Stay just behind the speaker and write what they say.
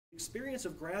experience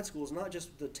of grad school is not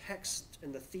just the text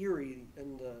and the theory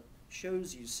and the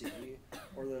shows you see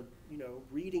or the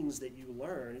readings that you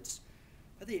learn. It's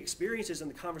the experiences and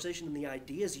the conversation and the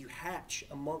ideas you hatch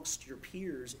amongst your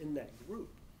peers in that group.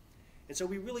 And so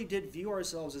we really did view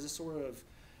ourselves as a sort of,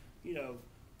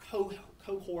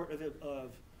 cohort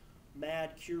of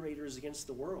mad curators against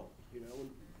the world. And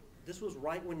this was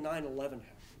right when 9/11 happened.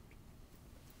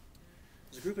 It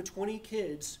was a group of 20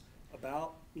 kids,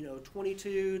 about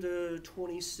 22 to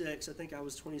 26. I think I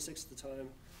was 26 at the time,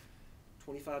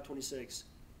 25, 26.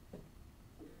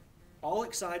 All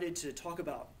excited to talk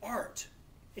about art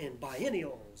and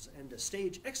biennials and to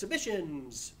stage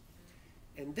exhibitions.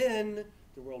 And then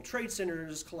the World Trade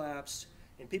Centers collapsed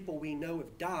and people we know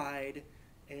have died,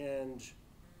 and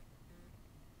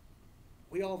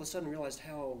we all of a sudden realized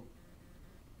how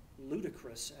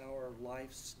ludicrous our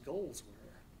life's goals were.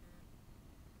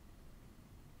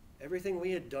 Everything we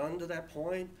had done to that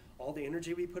point, all the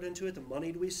energy we put into it, the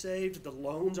money we saved, the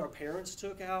loans our parents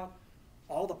took out,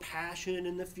 all the passion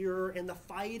and the furor and the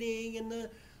fighting and the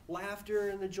laughter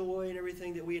and the joy and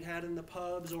everything that we had had in the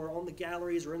pubs or on the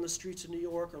galleries or in the streets of New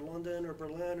York or London or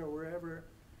Berlin or wherever,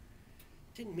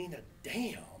 didn't mean a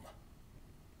damn.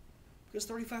 Because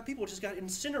 35 people just got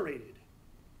incinerated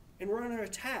and we're under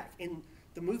attack. And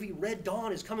the movie Red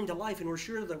Dawn is coming to life, and we're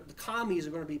sure the commies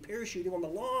are going to be parachuting on the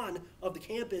lawn of the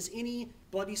campus any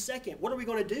bloody second. What are we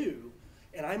going to do?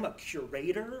 And I'm a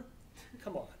curator?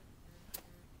 Come on.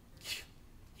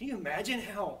 Can you imagine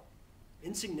how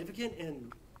insignificant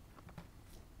and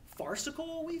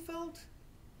farcical we felt?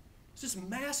 It's this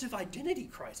massive identity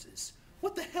crisis.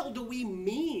 What the hell do we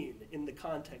mean in the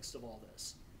context of all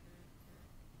this?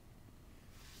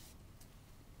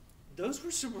 Those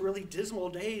were some really dismal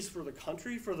days for the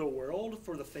country, for the world,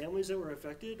 for the families that were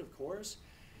affected, of course.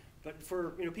 But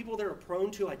for people that are prone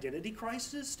to identity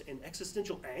crisis and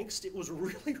existential angst, it was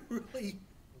really, really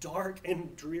dark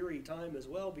and dreary time as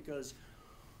well, because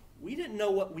we didn't know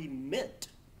what we meant.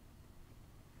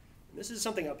 And this is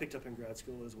something I picked up in grad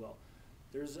school as well.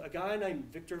 There's a guy named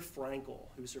Viktor Frankl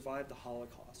who survived the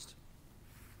Holocaust.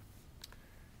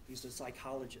 He's a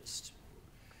psychologist.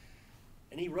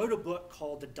 And he wrote a book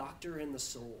called The Doctor and the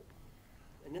Soul.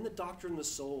 And in The Doctor and the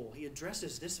Soul, he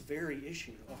addresses this very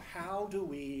issue of how do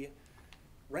we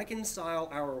reconcile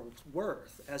our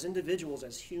worth as individuals,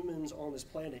 as humans on this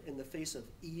planet, in the face of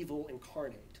evil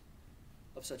incarnate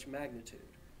of such magnitude.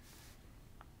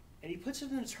 And he puts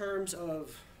it in terms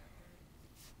of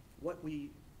what we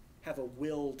have a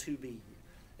will to be.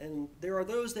 And there are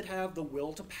those that have the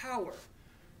will to power.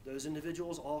 Those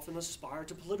individuals often aspire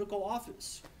to political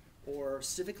office or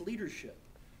civic leadership,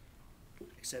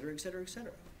 et cetera, et cetera, et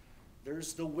cetera.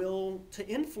 There's the will to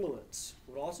influence.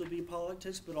 Would also be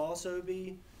politics, but also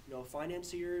be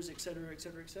financiers, et cetera, et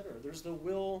cetera, et cetera. There's the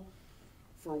will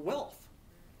for wealth,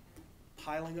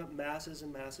 piling up masses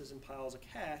and masses and piles of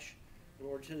cash in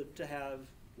order to have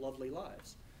lovely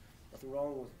lives. Nothing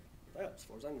wrong with that as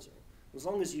far as I'm concerned, as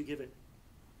long as you give it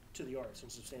to the arts in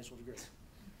a substantial degree.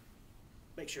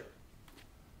 Make sure.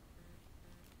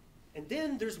 And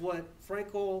then there's what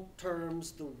Frankl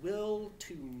terms the will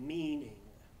to meaning.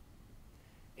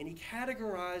 And he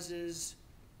categorizes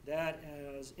that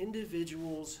as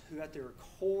individuals who at their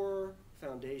core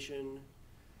foundation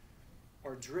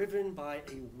are driven by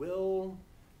a will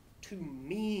to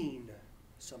mean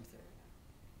something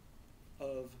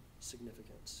of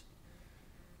significance.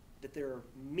 That their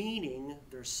meaning,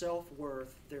 their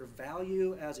self-worth, their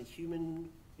value as a human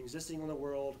existing in the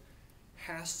world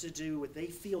has to do with they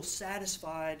feel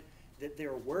satisfied that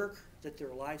their work, that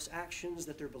their life's actions,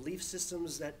 that their belief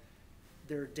systems, that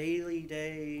their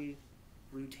day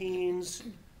routines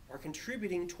are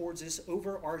contributing towards this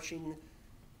overarching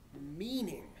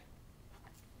meaning.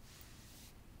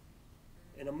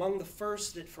 And among the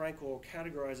first that Frankl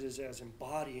categorizes as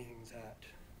embodying that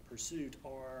pursuit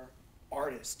are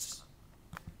artists.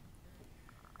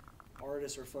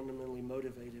 Artists are fundamentally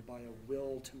motivated by a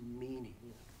will to meaning,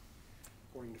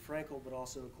 according to Frankl, but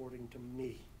also according to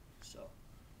me. So,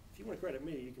 if you want to credit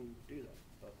me, you can do that.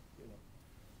 But,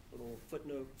 little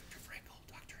footnote, Viktor Frankl,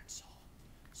 Doctor and Soul,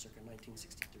 circa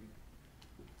 1963.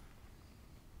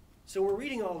 So we're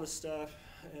reading all this stuff,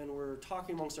 and we're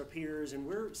talking amongst our peers, and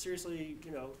we're seriously,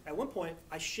 at one point,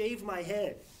 I shaved my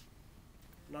head.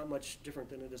 Not much different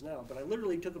than it is now, but I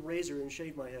literally took a razor and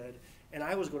shaved my head, and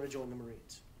I was going to join the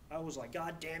Marines. I was like,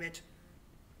 God damn it.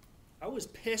 I was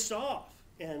pissed off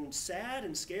and sad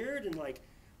and scared and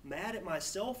mad at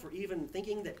myself for even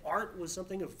thinking that art was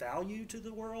something of value to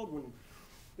the world when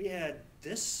we had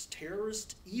this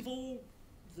terrorist, evil,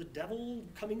 the devil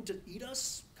coming to eat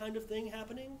us kind of thing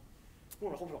happening. You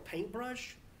want to hold a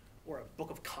paintbrush or a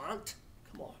book of Kant.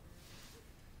 Come on.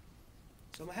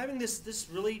 So I'm having this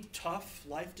really tough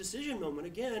life decision moment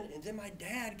again, and then my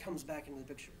dad comes back into the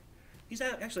picture. He's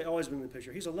actually always been in the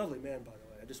picture. He's a lovely man, by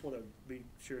the way. I just want to be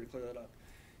sure to clear that up.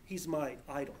 He's my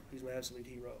idol. He's my absolute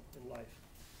hero in life.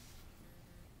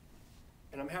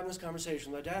 And I'm having this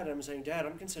conversation with my dad, and I'm saying, Dad,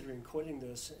 I'm considering quitting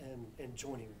this and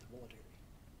joining the military.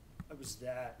 I was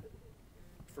that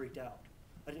freaked out.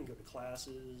 I didn't go to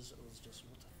classes. I was just,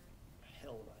 what the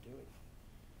hell am I doing?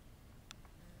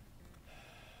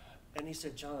 And he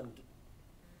said, John,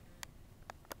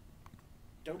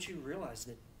 don't you realize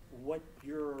that what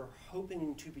you're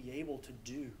hoping to be able to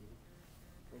do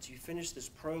once you finish this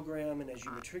program and as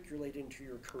you matriculate into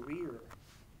your career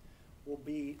will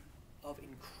be of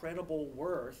incredible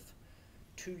worth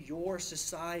to your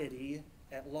society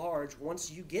at large once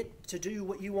you get to do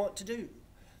what you want to do,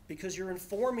 because you're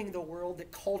informing the world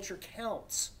that culture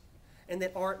counts and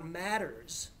that art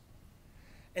matters,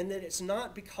 and that it's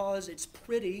not because it's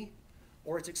pretty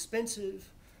or it's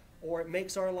expensive or it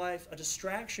makes our life a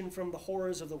distraction from the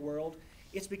horrors of the world.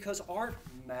 It's because art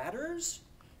matters,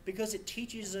 because it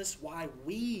teaches us why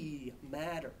we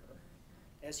matter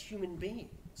as human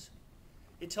beings.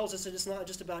 It tells us that it's not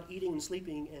just about eating and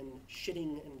sleeping and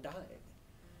shitting and dying.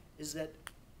 Is that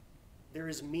there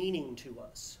is meaning to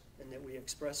us, and that we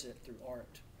express it through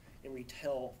art, and we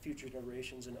tell future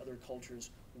generations and other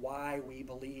cultures why we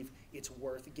believe it's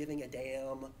worth giving a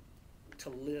damn to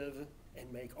live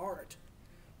and make art.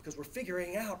 Because we're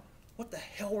figuring out what the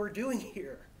hell we're doing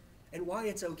here, and why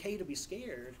it's okay to be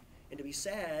scared, and to be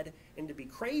sad, and to be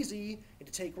crazy, and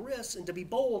to take risks, and to be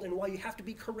bold, and why you have to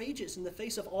be courageous in the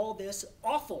face of all this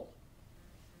awful.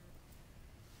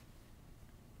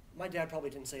 My dad probably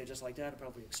didn't say it just like that. I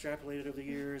probably extrapolated over the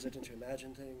years. I tend to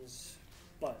imagine things.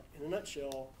 But in a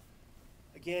nutshell,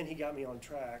 again, he got me on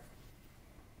track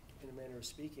in a manner of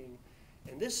speaking.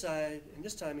 And this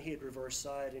time he had reversed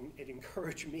side, and it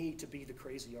encouraged me to be the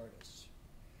crazy artist.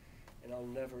 And I'll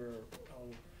never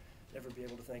be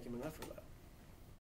able to thank him enough for that.